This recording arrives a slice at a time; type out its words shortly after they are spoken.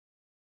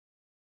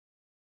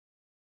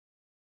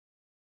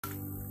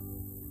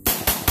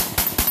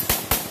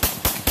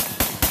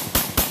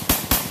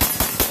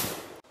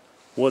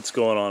What's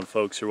going on,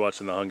 folks? You're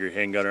watching The Hungry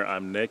Handgunner.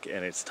 I'm Nick,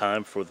 and it's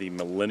time for the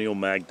Millennial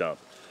Magdump.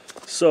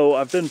 So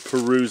I've been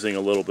perusing a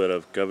little bit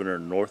of Governor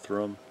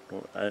Northam,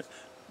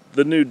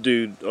 the new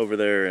dude over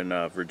there in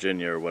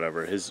Virginia or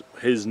whatever,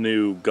 his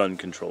new gun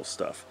control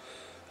stuff.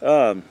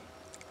 And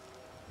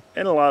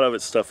a lot of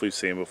it's stuff we've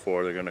seen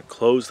before. They're going to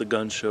close the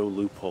gun show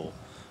loophole.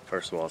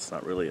 First of all, it's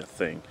not really a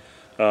thing.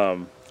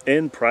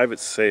 In private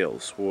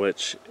sales,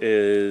 which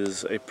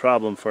is a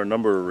problem for a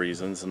number of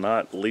reasons,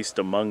 not least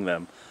among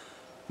them,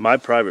 my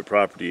private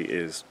property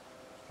is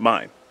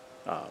mine.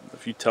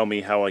 If you tell me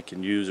how I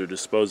can use or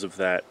dispose of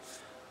that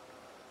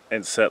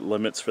and set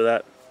limits for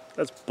that,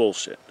 that's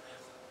bullshit.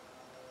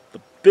 The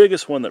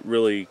biggest one that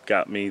really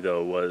got me,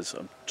 though, was,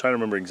 I'm trying to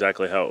remember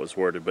exactly how it was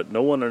worded, but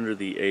no one under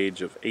the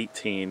age of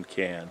 18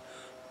 can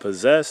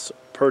possess,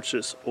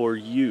 purchase, or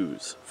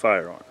use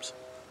firearms.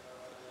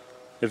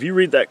 If you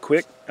read that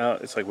quick,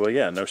 it's like, well,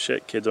 yeah, no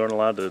shit, kids aren't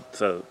allowed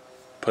to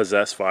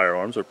possess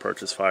firearms or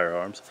purchase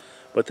firearms,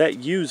 but that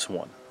use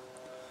one.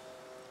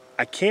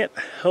 I can't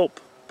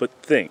help but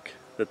think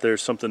that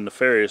there's something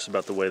nefarious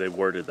about the way they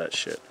worded that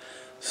shit.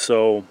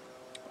 So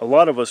a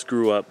lot of us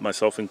grew up,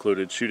 myself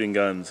included, shooting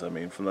guns. I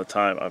mean, from the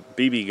time of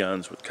BB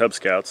guns with Cub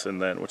Scouts,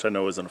 and then, which I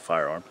know isn't a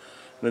firearm,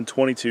 and then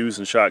 22s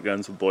and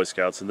shotguns with Boy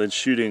Scouts, and then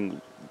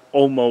shooting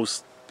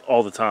almost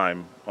all the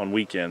time on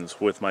weekends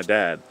with my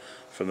dad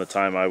from the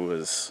time I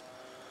was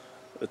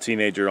a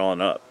teenager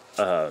on up.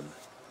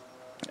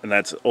 And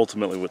that's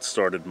ultimately what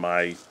started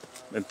my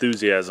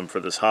enthusiasm for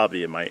this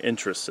hobby and my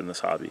interest in this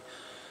hobby.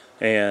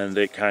 And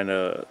it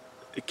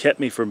kept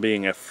me from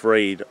being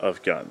afraid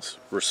of guns.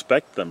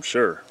 Respect them,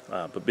 sure,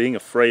 but being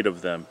afraid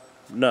of them,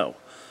 no.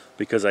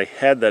 Because I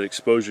had that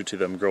exposure to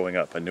them growing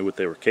up. I knew what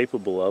they were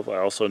capable of. I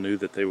also knew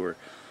that they were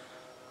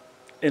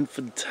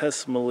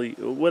infinitely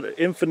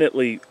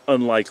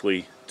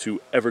unlikely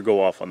to ever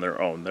go off on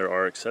their own. There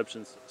are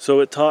exceptions. So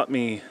it taught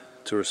me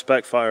to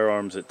respect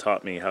firearms. It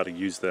taught me how to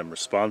use them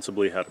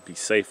responsibly, how to be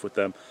safe with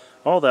them.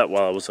 All that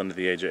while I was under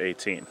the age of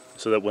 18.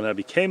 So that when I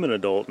became an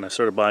adult and I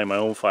started buying my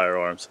own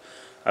firearms,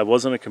 I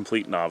wasn't a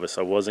complete novice.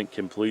 I wasn't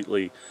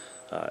completely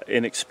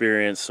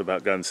inexperienced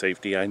about gun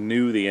safety. I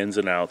knew the ins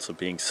and outs of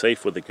being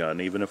safe with a gun,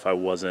 even if I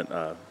wasn't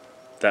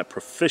that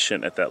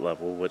proficient at that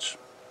level, which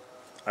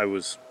I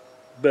was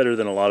better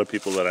than a lot of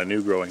people that I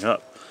knew growing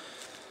up.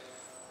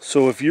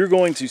 So if you're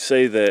going to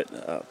say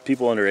that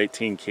people under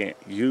 18 can't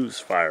use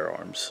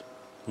firearms,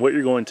 what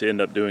you're going to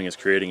end up doing is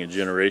creating a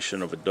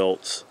generation of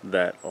adults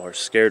that are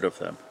scared of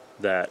them,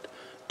 that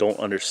don't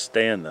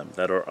understand them,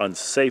 that are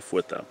unsafe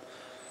with them.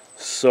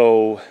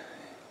 So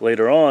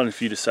later on,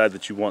 if you decide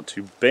that you want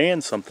to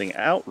ban something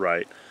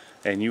outright,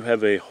 and you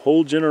have a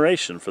whole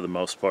generation, for the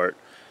most part,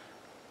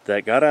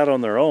 that got out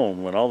on their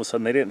own when all of a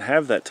sudden they didn't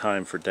have that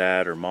time for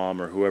dad or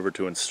mom or whoever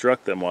to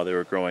instruct them while they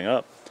were growing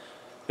up,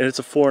 and it's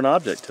a foreign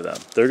object to them,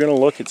 they're going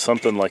to look at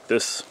something like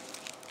this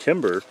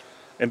Kimber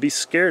and be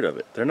scared of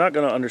it. They're not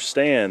going to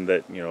understand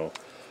that, you know,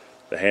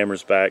 the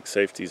hammer's back,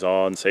 safety's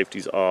on,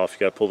 safety's off, you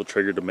got to pull the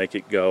trigger to make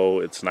it go.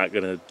 It's not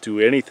going to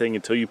do anything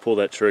until you pull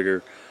that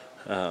trigger.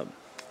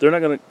 They're not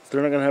going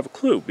to have a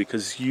clue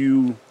because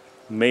you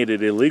made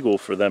it illegal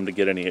for them to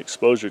get any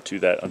exposure to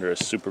that under a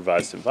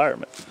supervised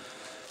environment.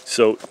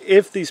 So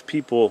if these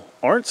people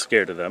aren't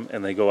scared of them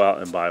and they go out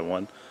and buy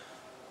one,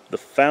 the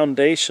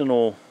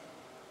formative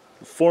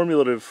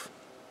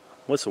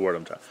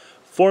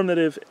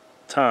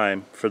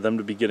time for them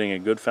to be getting a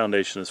good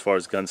foundation as far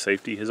as gun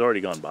safety has already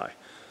gone by.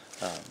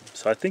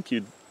 So I think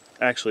you'd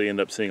actually end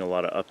up seeing a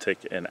lot of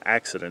uptick in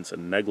accidents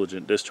and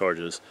negligent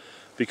discharges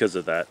because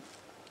of that.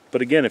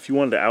 But again, if you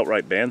wanted to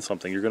outright ban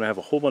something, you're going to have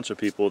a whole bunch of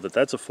people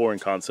that's a foreign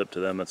concept to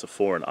them, that's a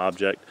foreign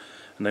object,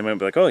 and they might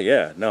be like, oh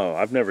yeah, no,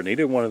 I've never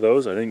needed one of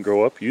those, I didn't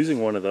grow up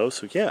using one of those,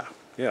 so yeah,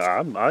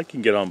 I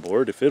can get on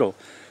board. If it'll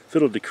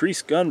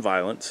decrease gun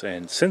violence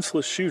and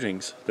senseless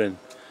shootings, then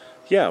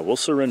yeah, we'll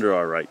surrender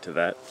our right to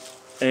that.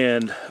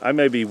 And I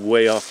may be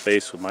way off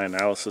base with my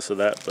analysis of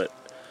that, but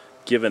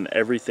given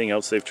everything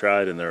else they've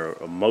tried and their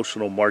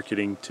emotional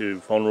marketing to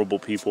vulnerable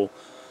people,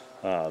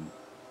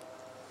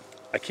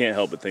 I can't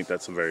help but think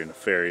that's a very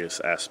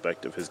nefarious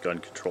aspect of his gun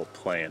control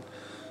plan.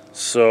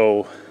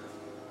 So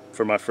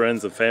for my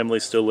friends and family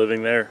still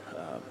living there,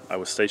 I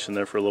was stationed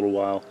there for a little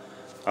while,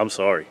 I'm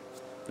sorry.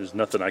 There's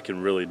nothing I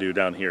can really do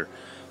down here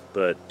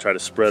but try to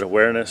spread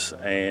awareness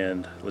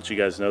and let you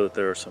guys know that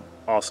there are some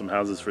awesome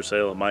houses for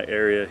sale in my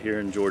area here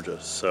in Georgia.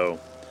 So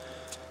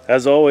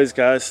as always,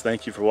 guys,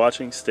 thank you for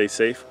watching. Stay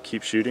safe,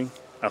 keep shooting.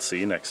 I'll see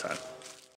you next time.